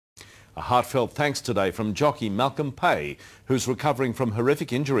A heartfelt thanks today from jockey Malcolm Pay, who's recovering from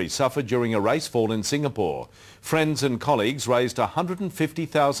horrific injuries suffered during a race fall in Singapore. Friends and colleagues raised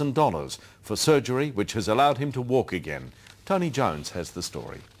 $150,000 for surgery which has allowed him to walk again. Tony Jones has the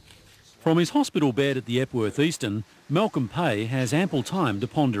story. From his hospital bed at the Epworth Eastern, Malcolm Pay has ample time to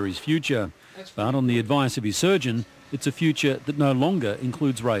ponder his future. But on the advice of his surgeon, it's a future that no longer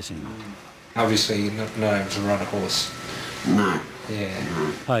includes racing. Obviously you're not able to run a horse. No.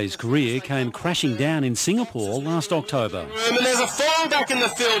 Yeah. Pay's career came crashing down in Singapore last October. And there's a fall back in the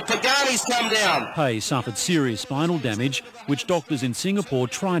field. Pagani's come down. Pay suffered serious spinal damage, which doctors in Singapore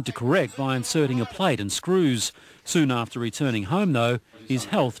tried to correct by inserting a plate and screws. Soon after returning home, though, his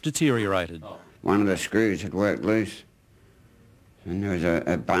health deteriorated. One of the screws had worked loose, and there was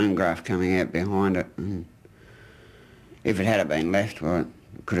a bone graft coming out behind it. And if it had been left, well,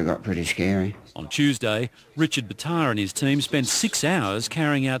 it could have got pretty scary. On Tuesday, Richard Battar and his team spent 6 hours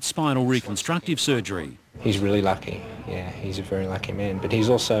carrying out spinal reconstructive surgery. He's really lucky. Yeah, he's a very lucky man. But he's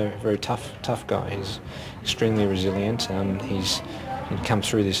also a very tough guy. He's extremely resilient. He's come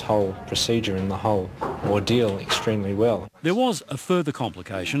through this whole procedure and the whole ordeal extremely well. There was a further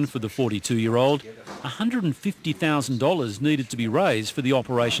complication for the 42-year-old. $150,000 needed to be raised for the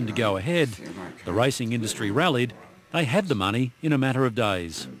operation to go ahead. The racing industry rallied. They had the money in a matter of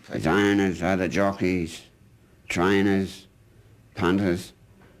days. His owners, other jockeys, trainers, punters,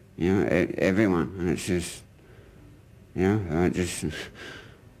 everyone. And it's just, it just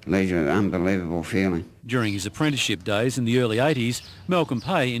leaves you with an unbelievable feeling. During his apprenticeship days in the early 80s, Malcolm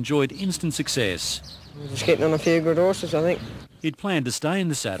Pay enjoyed instant success. Just getting on a few good horses, I think. He'd planned to stay in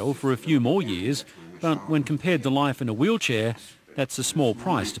the saddle for a few more years, but when compared to life in a wheelchair, that's a small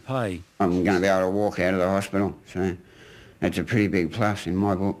price to pay. I'm going to be able to walk out of the hospital, so that's a pretty big plus in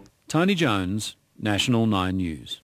my book. Tony Jones, National 9 News.